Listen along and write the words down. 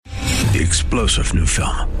The explosive new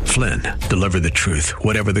film, Flynn, deliver the truth,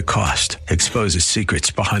 whatever the cost. Exposes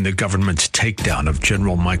secrets behind the government's takedown of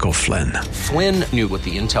General Michael Flynn. Flynn knew what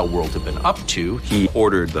the intel world had been up to. He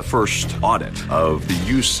ordered the first audit of the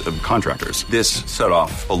use of contractors. This set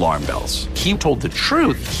off alarm bells. He told the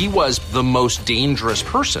truth. He was the most dangerous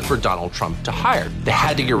person for Donald Trump to hire. They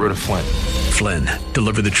had to get rid of Flynn. Flynn,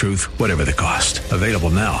 deliver the truth, whatever the cost. Available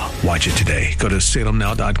now. Watch it today. Go to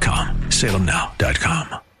salemnow.com.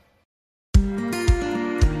 salemnow.com.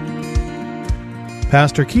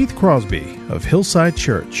 Pastor Keith Crosby of Hillside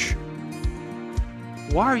Church.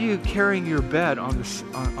 Why are you carrying your bed on the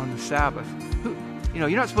Sabbath? You're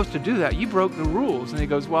not supposed to do that. You broke the rules. And he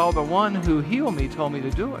goes, well, the one who healed me told me to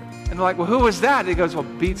do it. And they're like, well, who was that? And he goes, well,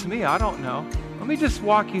 beats me. I don't know. Let me just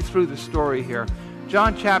walk you through the story here.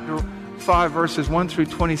 John chapter 5, verses 1 through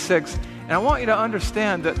 26. And I want you to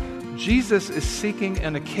understand that Jesus is seeking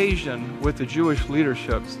an occasion with the Jewish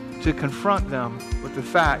leaderships to confront them with the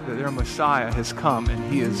fact that their Messiah has come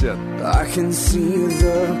and he is it. I can see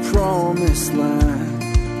the promised land,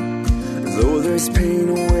 though there's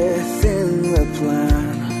pain within the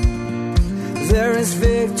plan. There is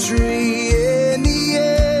victory in the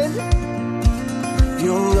end.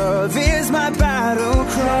 Your love is my battle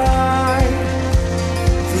cry,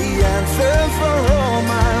 the answer for all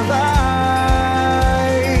my life.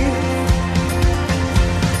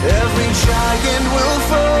 Every giant will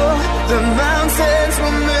fall, the mountains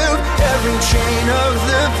will move, every chain of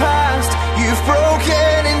the past you've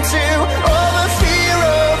broken into. All the fear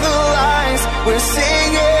of the lies, we're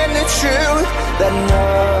singing the truth, that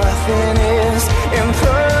nothing is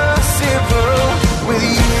impossible with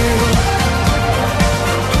you.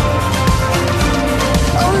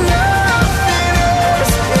 Oh, nothing is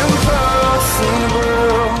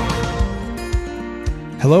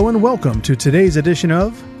impossible. Hello and welcome to today's edition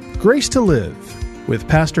of Grace to Live with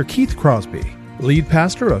Pastor Keith Crosby, lead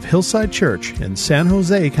pastor of Hillside Church in San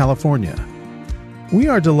Jose, California. We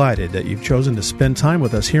are delighted that you've chosen to spend time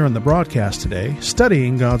with us here on the broadcast today,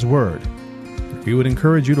 studying God's Word. We would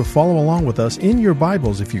encourage you to follow along with us in your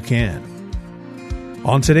Bibles if you can.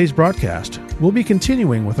 On today's broadcast, we'll be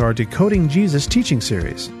continuing with our Decoding Jesus teaching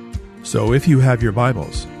series. So if you have your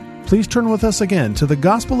Bibles, please turn with us again to the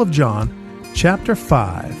Gospel of John, chapter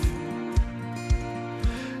 5.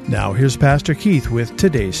 Now here's Pastor Keith with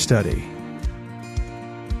today's study.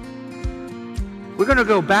 We're going to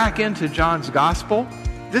go back into John's Gospel.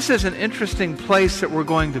 This is an interesting place that we're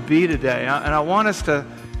going to be today. And I want us to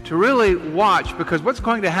really watch, because what's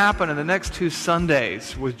going to happen in the next 2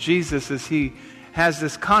 Sundays with Jesus as he has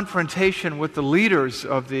this confrontation with the leaders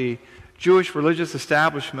of the Jewish religious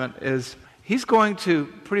establishment is he's going to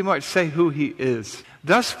pretty much say who he is.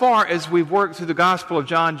 Thus far, as we've worked through the Gospel of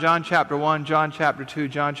John, John chapter 1, John chapter 2,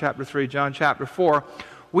 John chapter 3, John chapter 4,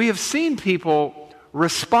 we have seen people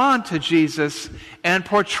respond to Jesus and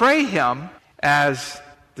portray him as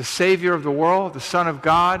the Savior of the world, the Son of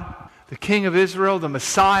God, the King of Israel, the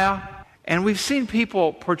Messiah. And we've seen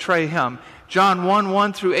people portray him. John 1,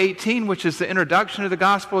 1 through 18, which is the introduction of the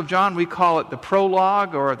Gospel of John, we call it the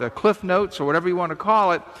prologue or the cliff notes or whatever you want to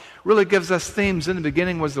call it, really gives us themes. In the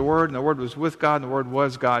beginning was the Word, and the Word was with God, and the Word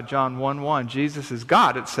was God. John 1, 1, Jesus is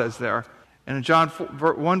God, it says there. And in John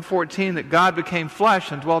 1, 14, that God became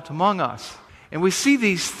flesh and dwelt among us. And we see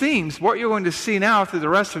these themes. What you're going to see now through the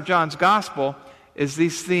rest of John's Gospel is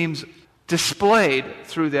these themes displayed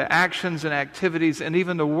through the actions and activities and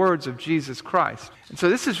even the words of Jesus Christ. And so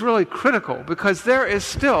this is really critical, because there is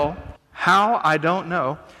still, how, I don't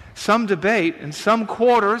know, some debate in some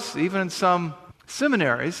quarters, even in some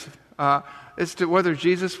seminaries, as to whether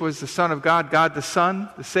Jesus was the Son of God, God the Son,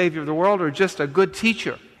 the Savior of the world, or just a good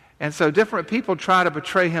teacher. And so different people try to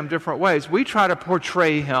portray him different ways. We try to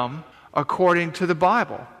portray him according to the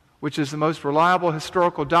Bible, which is the most reliable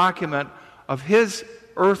historical document of his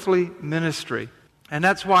earthly ministry. And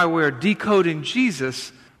that's why we're decoding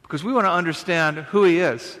Jesus, because we want to understand who he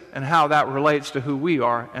is and how that relates to who we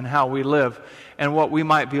are and how we live and what we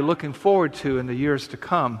might be looking forward to in the years to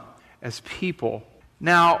come as people.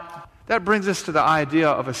 Now, that brings us to the idea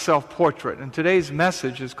of a self-portrait. And today's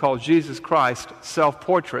message is called Jesus Christ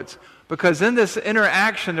Self-Portraits, because in this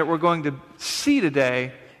interaction that we're going to see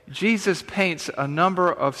today, Jesus paints a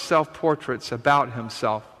number of self-portraits about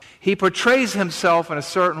himself. He portrays himself in a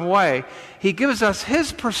certain way. He gives us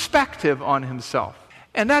his perspective on himself.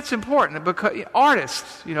 And that's important, because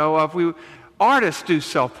artists, artists do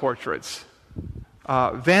self-portraits.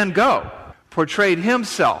 Van Gogh portrayed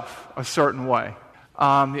himself a certain way.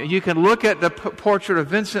 You can look at the portrait of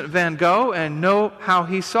Vincent van Gogh and know how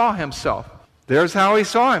he saw himself. There's how he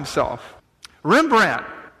saw himself. Rembrandt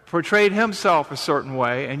portrayed himself a certain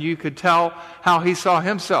way, and you could tell how he saw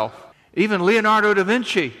himself. Even Leonardo da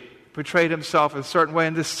Vinci portrayed himself a certain way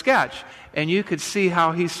in this sketch, and you could see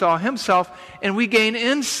how he saw himself, and we gain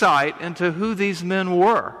insight into who these men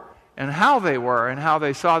were and how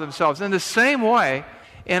they saw themselves. In the same way,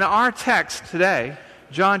 in our text today,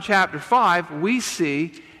 John chapter 5, we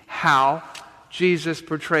see how Jesus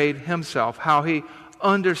portrayed himself, how he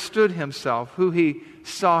understood himself, who he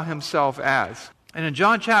saw himself as. And in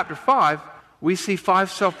John chapter 5, we see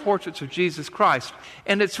 5 self-portraits of Jesus Christ.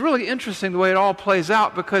 And it's really interesting the way it all plays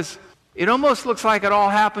out, because it almost looks like it all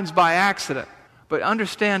happens by accident. But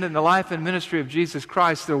understand, in the life and ministry of Jesus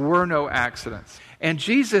Christ, there were no accidents. And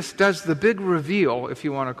Jesus does the big reveal, if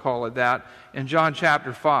you want to call it that, in John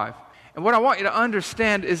chapter 5. And what I want you to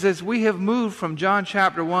understand is, as we have moved from John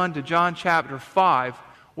chapter 1 to John chapter 5,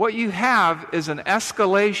 what you have is an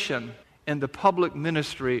escalation in the public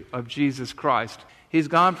ministry of Jesus Christ. He's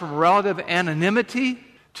gone from relative anonymity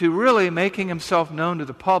to really making himself known to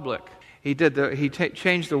the public. He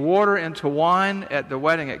changed the water into wine at the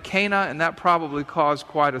wedding at Cana, and that probably caused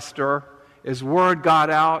quite a stir. His word got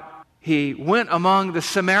out. He went among the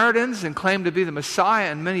Samaritans and claimed to be the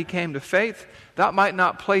Messiah, and many came to faith. That might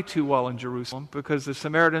not play too well in Jerusalem, because the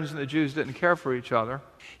Samaritans and the Jews didn't care for each other.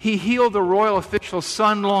 He healed the royal official's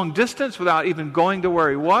son long distance without even going to where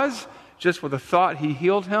he was. Just with a thought, he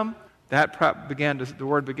healed him. The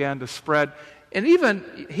word began to spread. And he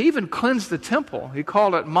even cleansed the temple. He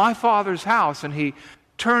called it my Father's house, and he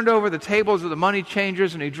turned over the tables of the money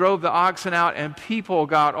changers, and he drove the oxen out, and people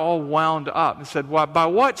got all wound up and said, well, by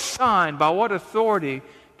what sign, by what authority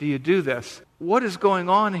do you do this? What is going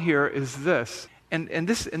on here is this. And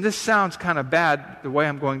this sounds kind of bad the way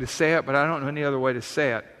I'm going to say it, but I don't know any other way to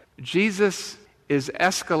say it. Jesus is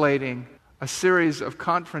escalating a series of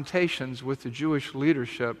confrontations with the Jewish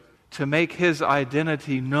leadership to make his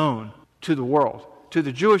identity known to the world, to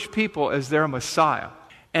the Jewish people as their Messiah.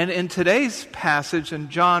 And in today's passage, in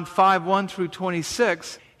John 5:1 through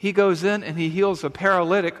 26, he goes in and he heals a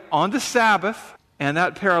paralytic on the Sabbath, and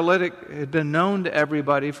that paralytic had been known to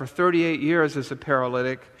everybody for 38 years as a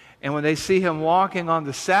paralytic. And when they see him walking on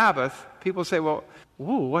the Sabbath, people say, well,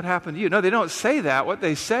 what happened to you? No, they don't say that. What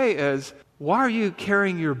they say is, why are you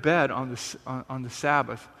carrying your bed on the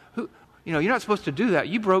Sabbath? You're not supposed to do that.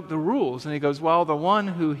 You broke the rules. And he goes, well, the one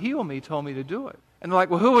who healed me told me to do it. And they're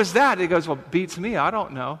like, well, who was that? And he goes, well, beats me. I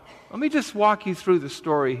don't know. Let me just walk you through the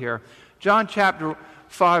story here. John chapter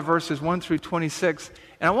 5, verses 1 through 26.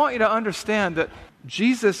 And I want you to understand that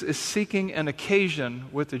Jesus is seeking an occasion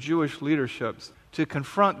with the Jewish leaderships to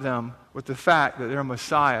confront them with the fact that their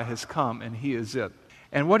Messiah has come and he is it.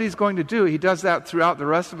 And what he's going to do, he does that throughout the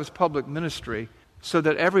rest of his public ministry so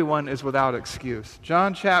that everyone is without excuse.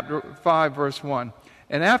 John chapter 5, verse 1.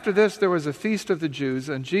 And after this there was a feast of the Jews,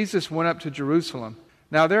 and Jesus went up to Jerusalem.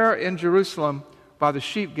 Now there in Jerusalem by the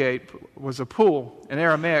sheep gate was a pool in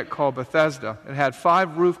Aramaic called Bethesda. It had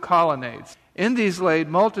 5 roof colonnades. In these laid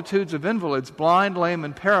multitudes of invalids, blind, lame,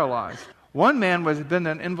 and paralyzed. One man had been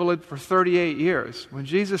an invalid for 38 years. When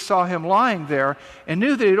Jesus saw him lying there and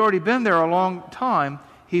knew that he had already been there a long time,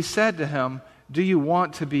 he said to him, do you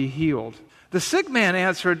want to be healed? The sick man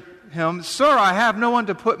answered him, sir, I have no one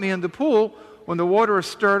to put me in the pool when the water is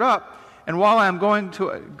stirred up, and while I am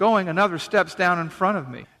going, another steps down in front of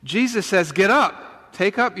me. Jesus says, get up,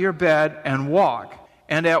 take up your bed, and walk.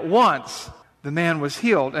 And at once the man was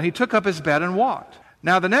healed, and he took up his bed and walked.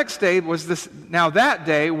 Now that day was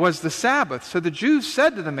the Sabbath. So the Jews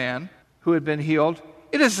said to the man who had been healed,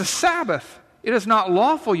 it is the Sabbath. It is not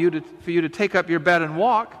lawful for you to take up your bed and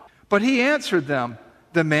walk. But he answered them,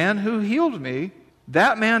 the man who healed me,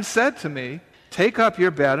 that man said to me, take up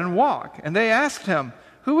your bed and walk. And they asked him,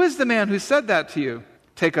 who is the man who said that to you?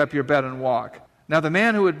 Take up your bed and walk. Now the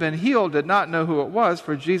man who had been healed did not know who it was,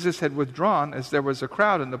 for Jesus had withdrawn, as there was a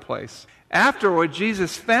crowd in the place. Afterward,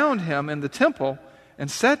 Jesus found him in the temple and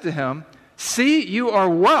said to him, see, you are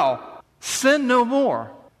well. Sin no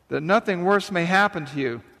more, that nothing worse may happen to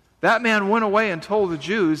you. That man went away and told the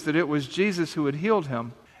Jews that it was Jesus who had healed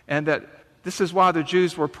him, and that this is why the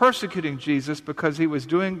Jews were persecuting Jesus, because he was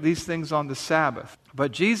doing these things on the Sabbath.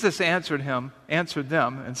 But Jesus answered them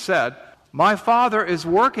and said, my Father is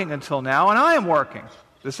working until now, and I am working.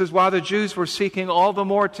 This is why the Jews were seeking all the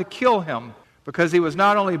more to kill him, because he was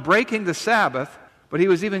not only breaking the Sabbath, but he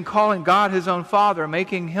was even calling God his own Father,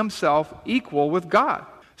 making himself equal with God.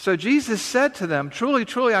 So Jesus said to them, truly,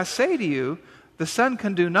 truly, I say to you, the Son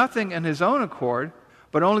can do nothing in his own accord,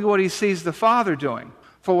 but only what he sees the Father doing.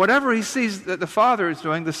 For whatever he sees that the Father is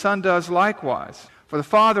doing, the Son does likewise. For the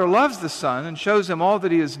Father loves the Son and shows him all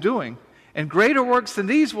that he is doing. And greater works than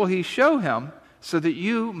these will he show him, so that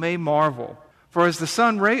you may marvel. For as the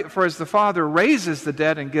Father raises the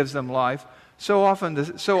dead and gives them life, so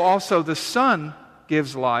also the Son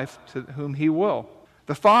gives life to whom he will.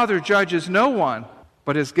 The Father judges no one,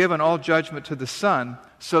 but has given all judgment to the Son,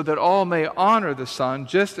 so that all may honor the Son,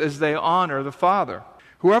 just as they honor the Father.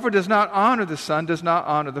 Whoever does not honor the Son does not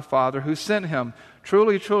honor the Father who sent him.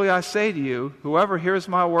 Truly, truly, I say to you, whoever hears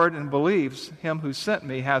my word and believes him who sent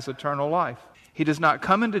me has eternal life. He does not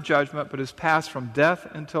come into judgment, but is passed from death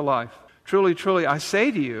into life. Truly, truly, I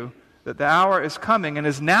say to you that the hour is coming and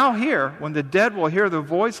is now here when the dead will hear the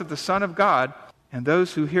voice of the Son of God, and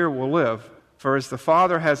those who hear will live. For as the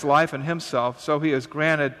Father has life in himself, so he has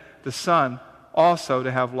granted the Son also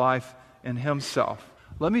to have life in himself.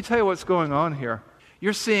 Let me tell you what's going on here.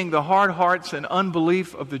 You're seeing the hard hearts and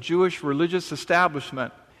unbelief of the Jewish religious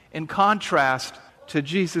establishment in contrast to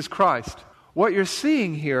Jesus Christ. What you're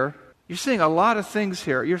seeing here, you're seeing a lot of things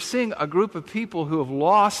here. You're seeing a group of people who have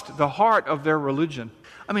lost the heart of their religion.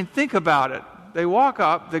 I mean, think about it. They walk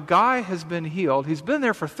up, the guy has been healed. He's been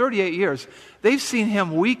there for 38 years. They've seen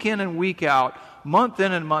him week in and week out, month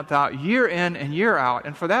in and month out, year in and year out.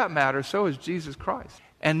 And for that matter, so is Jesus Christ.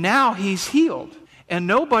 And now he's healed. And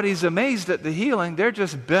nobody's amazed at the healing. They're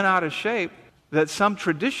just bent out of shape that some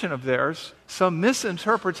tradition of theirs, some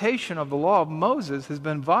misinterpretation of the law of Moses has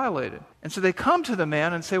been violated. And so they come to the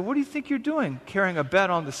man and say, what do you think you're doing, carrying a bed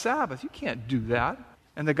on the Sabbath? You can't do that.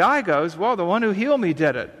 And the guy goes, well, the one who healed me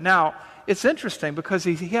did it. Now, it's interesting because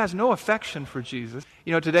he has no affection for Jesus.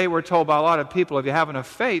 You know, today we're told by a lot of people, if you have enough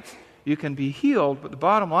faith, you can be healed. But the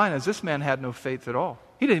bottom line is this man had no faith at all.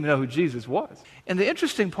 He didn't even know who Jesus was. And the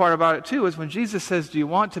interesting part about it, too, is when Jesus says, do you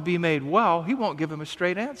want to be made well? He won't give him a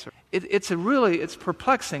straight answer. It's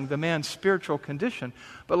perplexing, the man's spiritual condition.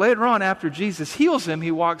 But later on, after Jesus heals him,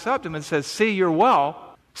 he walks up to him and says, see, you're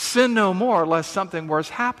well. Sin no more, lest something worse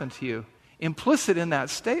happen to you. Implicit in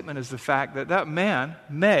that statement is the fact that that man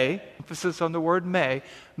may, emphasis on the word may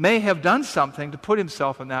have done something to put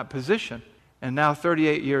himself in that position. And now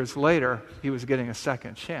 38 years later, he was getting a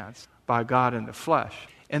second chance by God in the flesh.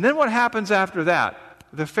 And then what happens after that?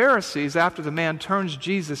 The Pharisees, after the man turns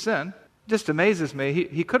Jesus in, just amazes me.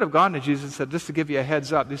 He could have gone to Jesus and said, just to give you a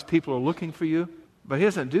heads up, these people are looking for you. But he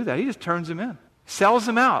doesn't do that. He just turns him in, sells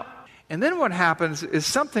him out. And then what happens is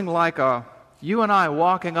something like you and I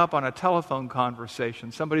walking up on a telephone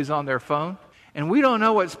conversation. Somebody's on their phone, and we don't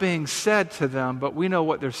know what's being said to them, but we know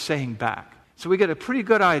what they're saying back. So we get a pretty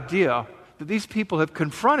good idea that these people have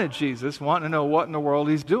confronted Jesus, wanting to know what in the world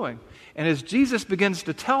he's doing. And as Jesus begins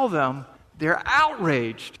to tell them, they're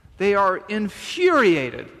outraged. They are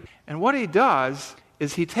infuriated. And what he does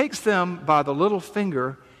is he takes them by the little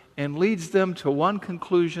finger and leads them to one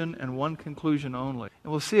conclusion and one conclusion only.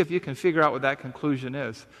 And we'll see if you can figure out what that conclusion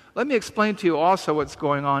is. Let me explain to you also what's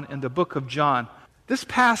going on in the book of John. This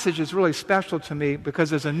passage is really special to me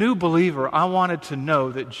because as a new believer, I wanted to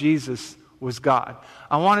know that Jesus was God.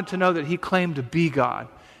 I wanted to know that he claimed to be God.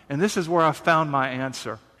 And this is where I found my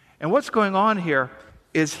answer. And what's going on here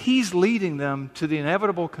is he's leading them to the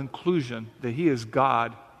inevitable conclusion that he is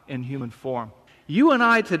God in human form. You and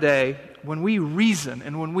I today, when we reason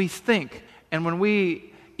and when we think and when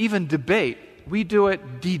we even debate, we do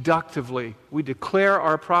it deductively. We declare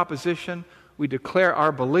our proposition, we declare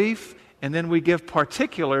our belief, and then we give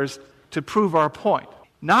particulars to prove our point.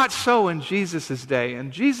 Not so in Jesus' day.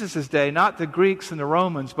 In Jesus' day, not the Greeks and the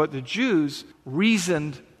Romans, but the Jews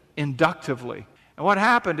reasoned inductively. And what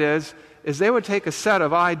happened is they would take a set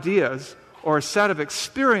of ideas or a set of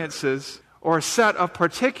experiences or a set of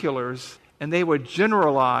particulars and they would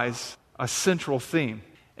generalize a central theme.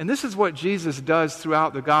 And this is what Jesus does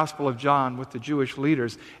throughout the Gospel of John with the Jewish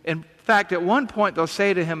leaders. In fact, at one point they'll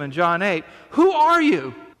say to him in John 8, "Who are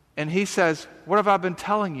you?" And he says, "What have I been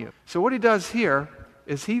telling you?" So what he does here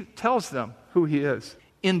is he tells them who he is.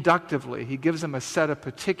 Inductively, he gives them a set of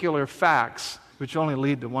particular facts which only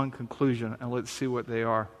lead to one conclusion, and let's see what they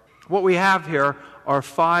are. What we have here are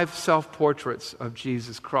 5 self-portraits of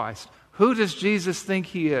Jesus Christ. Who does Jesus think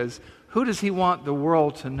he is? Who does he want the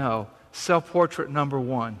world to know? Self-portrait number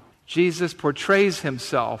 1. Jesus portrays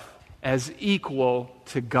himself as equal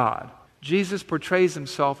to God. Jesus portrays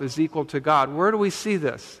himself as equal to God. Where do we see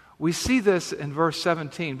this? We see this in verse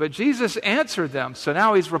 17. But Jesus answered them. So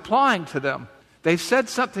now he's replying to them. They said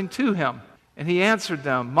something to him. And he answered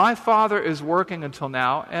them, "My Father is working until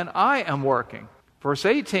now, and I am working." Verse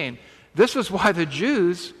 18. This is why the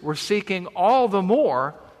Jews were seeking all the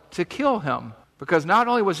more to kill him. Because not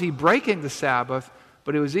only was he breaking the Sabbath,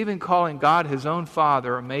 but he was even calling God his own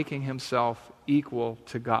Father, making himself equal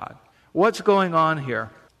to God. What's going on here?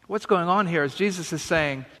 What's going on here is Jesus is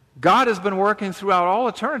saying, God has been working throughout all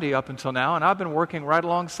eternity up until now, and I've been working right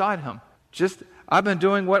alongside him. I've been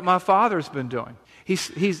doing what my Father's been doing.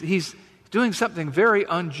 He's doing something very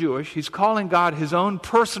un-Jewish. He's calling God his own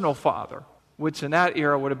personal Father, which in that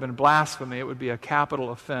era would have been blasphemy. It would be a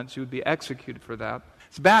capital offense. You would be executed for that.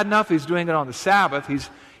 It's bad enough he's doing it on the Sabbath. He's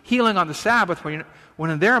healing on the Sabbath when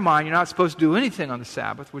in their mind you're not supposed to do anything on the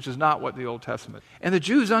Sabbath, which is not what the Old Testament. And the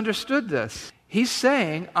Jews understood this. He's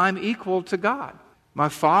saying, I'm equal to God. My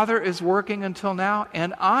Father is working until now,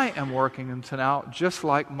 and I am working until now, just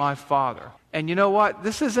like my Father. And you know what?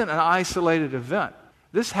 This isn't an isolated event.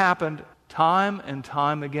 This happened time and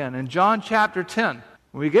time again. In John chapter 10,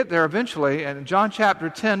 when we get there eventually, and in John chapter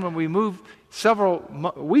 10, when we move several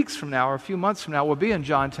weeks from now or a few months from now, we'll be in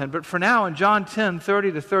John 10. But for now, in John 10,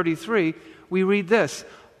 30 to 33, we read this: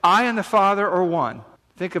 I and the Father are one.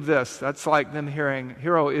 Think of this. That's like them hearing,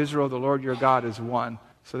 Hear, O Israel, the Lord your God is one.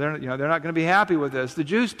 So they're not going to be happy with this. The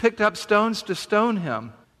Jews picked up stones to stone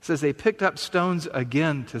him. It says they picked up stones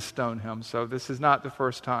again to stone him. So this is not the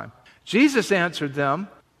first time. Jesus answered them,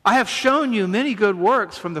 I have shown you many good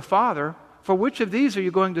works from the Father. For which of these are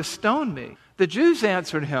you going to stone me? The Jews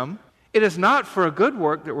answered him, It is not for a good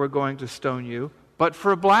work that we're going to stone you, but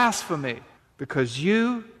for blasphemy, because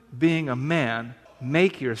you, being a man,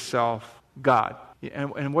 make yourself God.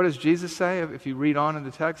 And what does Jesus say if you read on in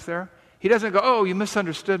the text there? He doesn't go, oh, you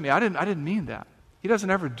misunderstood me. I didn't mean that. He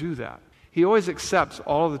doesn't ever do that. He always accepts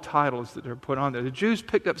all of the titles that are put on there. The Jews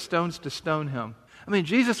picked up stones to stone him. I mean,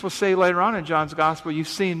 Jesus will say later on in John's Gospel, you've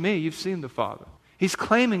seen me, you've seen the Father. He's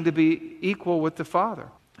claiming to be equal with the Father.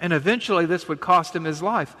 And eventually this would cost him his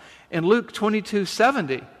life. In Luke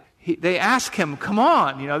 22:70, they ask him, come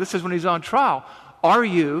on, this is when he's on trial, are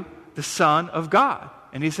you the Son of God?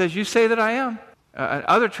 And he says, you say that I am.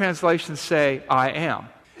 Other translations say, I am.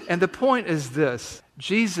 And the point is this: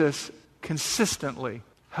 Jesus consistently,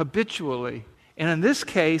 habitually, and in this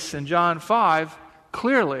case, in John 5,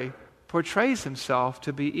 clearly portrays himself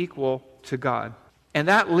to be equal to God. And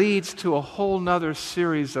that leads to a whole nother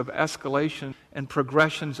series of escalation and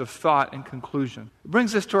progressions of thought and conclusion. It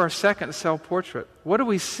brings us to our second self-portrait. What do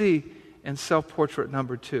we see in self-portrait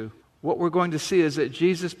number 2? What we're going to see is that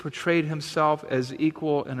Jesus portrayed himself as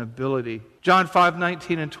equal in ability. John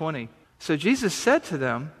 5:19 and 20. So Jesus said to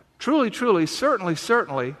them, truly, truly, certainly,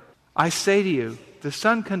 certainly, I say to you, the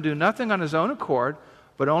Son can do nothing on his own accord,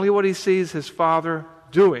 but only what he sees his Father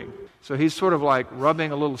doing. So he's sort of like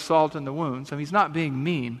rubbing a little salt in the wounds. I mean, he's not being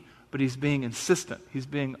mean, but he's being insistent. He's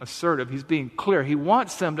being assertive. He's being clear. He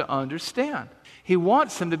wants them to understand. He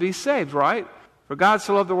wants them to be saved, right? For God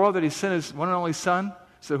so loved the world that he sent his one and only Son,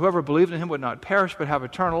 so that whoever believed in him would not perish but have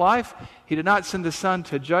eternal life. He did not send the Son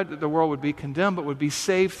to judge that the world would be condemned, but would be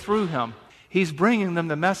saved through him. He's bringing them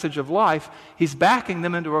the message of life. He's backing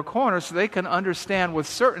them into a corner so they can understand with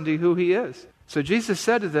certainty who he is. So Jesus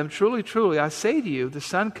said to them, truly, truly, I say to you, the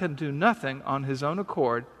Son can do nothing on his own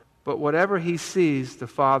accord, but whatever he sees the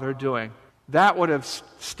Father doing. That would have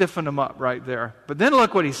stiffened him up right there. But then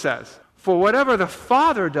look what he says. For whatever the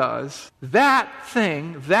Father does, that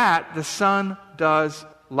thing, that the Son does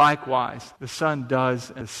likewise. The Son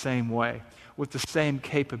does in the same way, with the same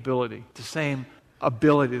capability, the same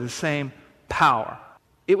ability, the same power.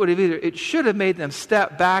 It should have made them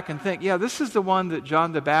step back and think, yeah, this is the one that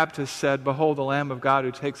John the Baptist said, behold the Lamb of God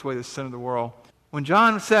who takes away the sin of the world. When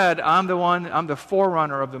John said, I'm the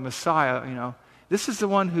forerunner of the Messiah, this is the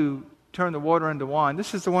one who turned the water into wine.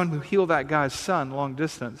 This is the one who healed that guy's son long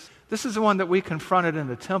distance. This is the one that we confronted in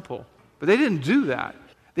the temple. But they didn't do that.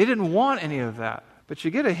 They didn't want any of that. But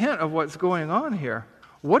you get a hint of what's going on here.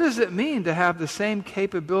 What does it mean to have the same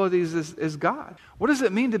capabilities as God? What does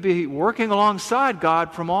it mean to be working alongside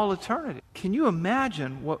God from all eternity? Can you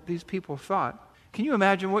imagine what these people thought? Can you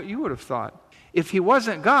imagine what you would have thought? If he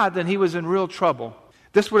wasn't God, then he was in real trouble.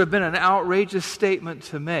 This would have been an outrageous statement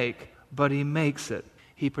to make, but he makes it.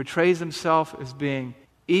 He portrays himself as being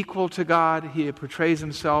equal to God. He portrays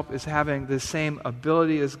himself as having the same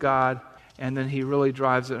ability as God, and then he really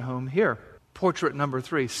drives it home here. Portrait number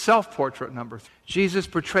 3, self-portrait number 3. Jesus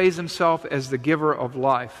portrays himself as the giver of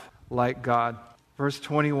life, like God. Verse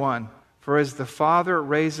 21, for as the Father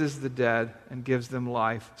raises the dead and gives them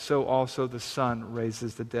life, so also the Son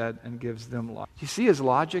raises the dead and gives them life. You see his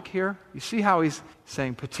logic here? You see how he's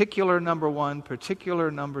saying particular number 1,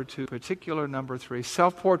 particular number 2, particular number 3,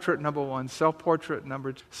 self-portrait number 1, self-portrait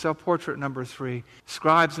number 2, self-portrait number 3.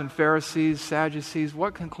 Scribes and Pharisees, Sadducees,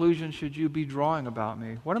 what conclusion should you be drawing about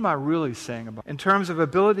me? What am I really saying about? In terms of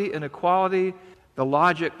ability and equality, The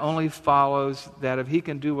logic only follows that if he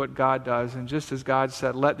can do what God does, and just as God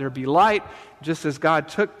said, let there be light, just as God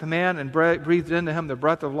took the man and breathed into him the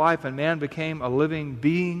breath of life, and man became a living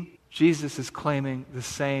being, Jesus is claiming the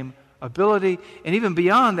same ability, and even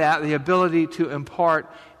beyond that, the ability to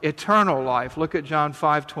impart eternal life. Look at John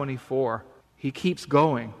 5:24. He keeps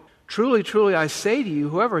going. Truly, truly, I say to you,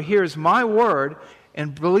 whoever hears my word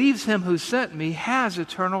and believes him who sent me has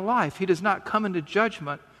eternal life. He does not come into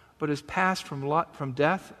judgment, but is passed from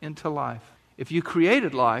death into life. If you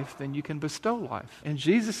created life, then you can bestow life. And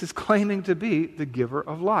Jesus is claiming to be the giver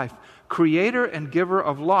of life. Creator and giver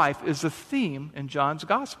of life is the theme in John's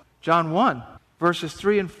gospel. John 1, verses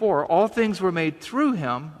 3 and 4, all things were made through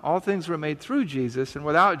him, all things were made through Jesus, and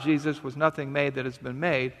without Jesus was nothing made that has been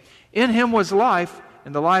made. In him was life,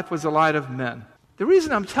 and the life was the light of men. The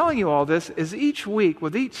reason I'm telling you all this is each week,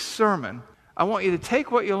 with each sermon, I want you to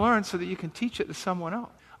take what you learn so that you can teach it to someone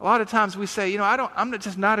else. A lot of times we say, I'm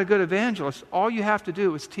just not a good evangelist. All you have to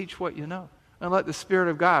do is teach what you know and let the Spirit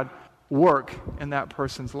of God work in that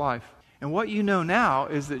person's life. And what you know now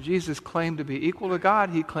is that Jesus claimed to be equal to God.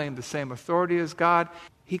 He claimed the same authority as God.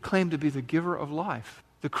 He claimed to be the giver of life,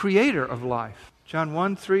 the creator of life. John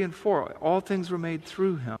 1, 3, and 4, all things were made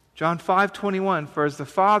through him. John 5:21, for as the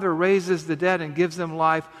Father raises the dead and gives them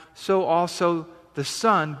life, so also the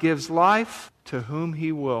Son gives life to whom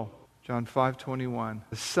he will. John 5:21,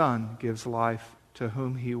 the Son gives life to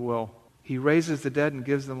whom he will. He raises the dead and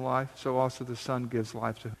gives them life, so also the Son gives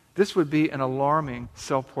life to him. This would be an alarming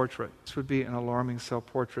self-portrait.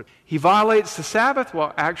 He violates the Sabbath.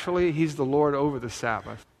 Well, actually, he's the Lord over the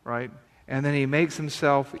Sabbath, right? And then he makes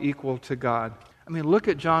himself equal to God. Look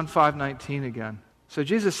at John 5:19 again. So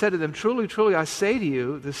Jesus said to them, truly, truly, I say to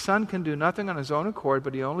you, the Son can do nothing on his own accord,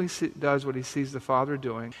 but he only does what he sees the Father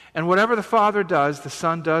doing. And whatever the Father does, the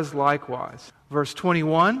Son does likewise. Verse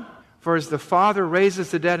 21, for as the Father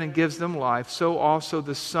raises the dead and gives them life, so also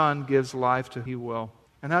the Son gives life to whom he will.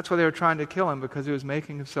 And that's why they were trying to kill him, because he was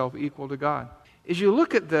making himself equal to God. As you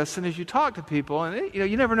look at this and as you talk to people, and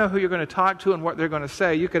you never know who you're going to talk to and what they're going to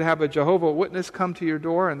say. You could have a Jehovah's Witness come to your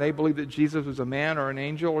door and they believe that Jesus was a man or an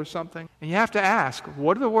angel or something. And you have to ask,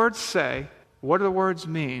 what do the words say? What do the words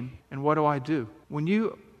mean? And what do I do?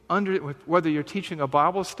 Whether you're teaching a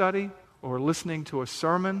Bible study or listening to a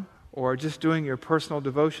sermon or just doing your personal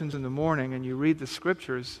devotions in the morning and you read the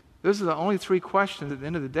scriptures, those are the only three questions at the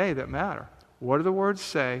end of the day that matter. What do the words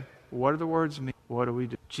say? What do the words mean? What do we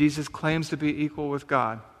do? Jesus claims to be equal with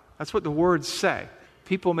God. That's what the words say.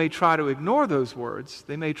 People may try to ignore those words.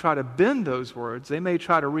 They may try to bend those words. They may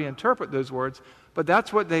try to reinterpret those words. But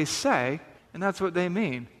that's what they say, and that's what they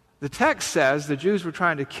mean. The text says the Jews were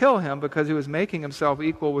trying to kill him because he was making himself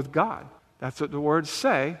equal with God. That's what the words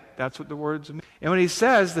say. That's what the words mean. And when he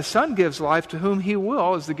says the Son gives life to whom he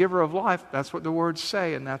will as the giver of life, that's what the words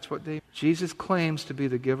say, and that's what they mean. Jesus claims to be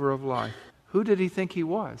the giver of life. Who did he think he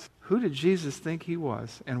was? Who did Jesus think he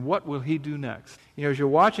was? And what will he do next? As you're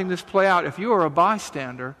watching this play out, if you were a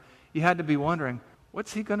bystander, you had to be wondering,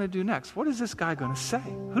 what's he going to do next? What is this guy going to say?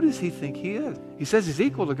 Who does he think he is? He says he's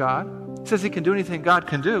equal to God. He says he can do anything God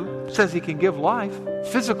can do. He says he can give life,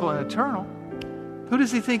 physical and eternal. Who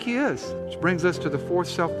does he think he is? Which brings us to the fourth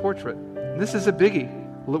self-portrait. And this is a biggie.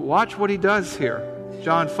 Watch what he does here.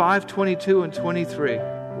 John 5:22 and 23.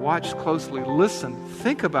 Watch closely, listen,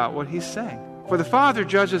 think about what he's saying. For the Father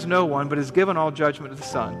judges no one, but has given all judgment to the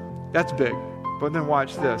Son. That's big. But then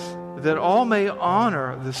watch this. That all may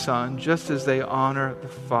honor the Son just as they honor the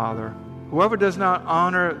Father. Whoever does not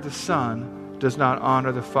honor the Son does not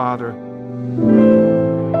honor the Father.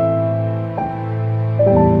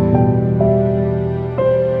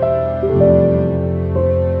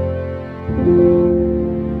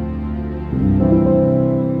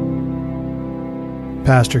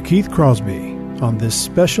 Pastor Keith Crosby on this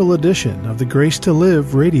special edition of the Grace to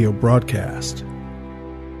Live radio broadcast.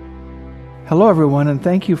 Hello, everyone, and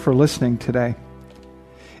thank you for listening today.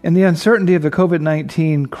 In the uncertainty of the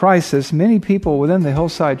COVID-19 crisis, many people within the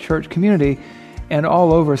Hillside Church community and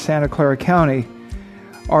all over Santa Clara County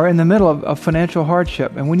are in the middle of financial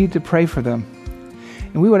hardship, and we need to pray for them.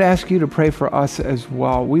 And we would ask you to pray for us as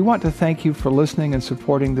well. We want to thank you for listening and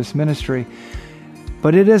supporting this ministry.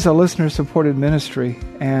 But it is a listener-supported ministry,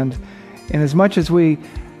 and as much as we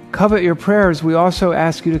covet your prayers, we also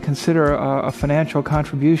ask you to consider a financial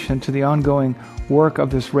contribution to the ongoing work of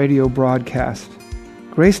this radio broadcast.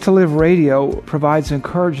 Grace to Live Radio provides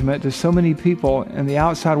encouragement to so many people in the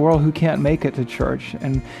outside world who can't make it to church,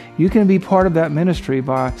 and you can be part of that ministry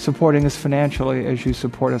by supporting us financially as you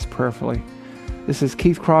support us prayerfully. This is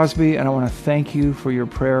Keith Crosby, and I want to thank you for your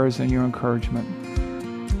prayers and your encouragement.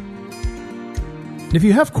 And if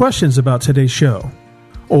you have questions about today's show,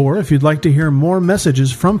 or if you'd like to hear more messages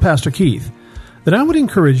from Pastor Keith, then I would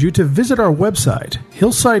encourage you to visit our website,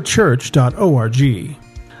 hillsidechurch.org.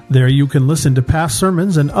 There you can listen to past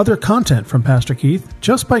sermons and other content from Pastor Keith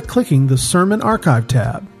just by clicking the Sermon Archive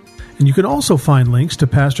tab. And you can also find links to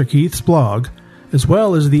Pastor Keith's blog, as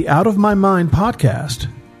well as the Out of My Mind podcast.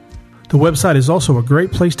 The website is also a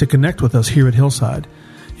great place to connect with us here at Hillside.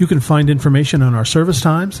 You can find information on our service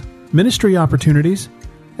times, ministry opportunities,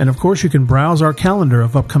 and of course you can browse our calendar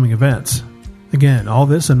of upcoming events. Again, all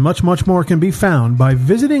this and much, much more can be found by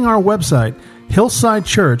visiting our website,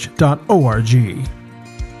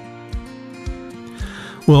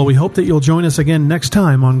 hillsidechurch.org. Well, we hope that you'll join us again next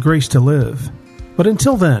time on Grace to Live. But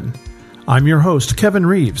until then, I'm your host, Kevin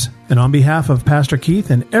Reeves, and on behalf of Pastor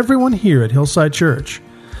Keith and everyone here at Hillside Church,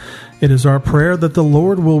 it is our prayer that the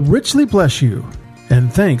Lord will richly bless you,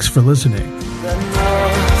 and thanks for listening.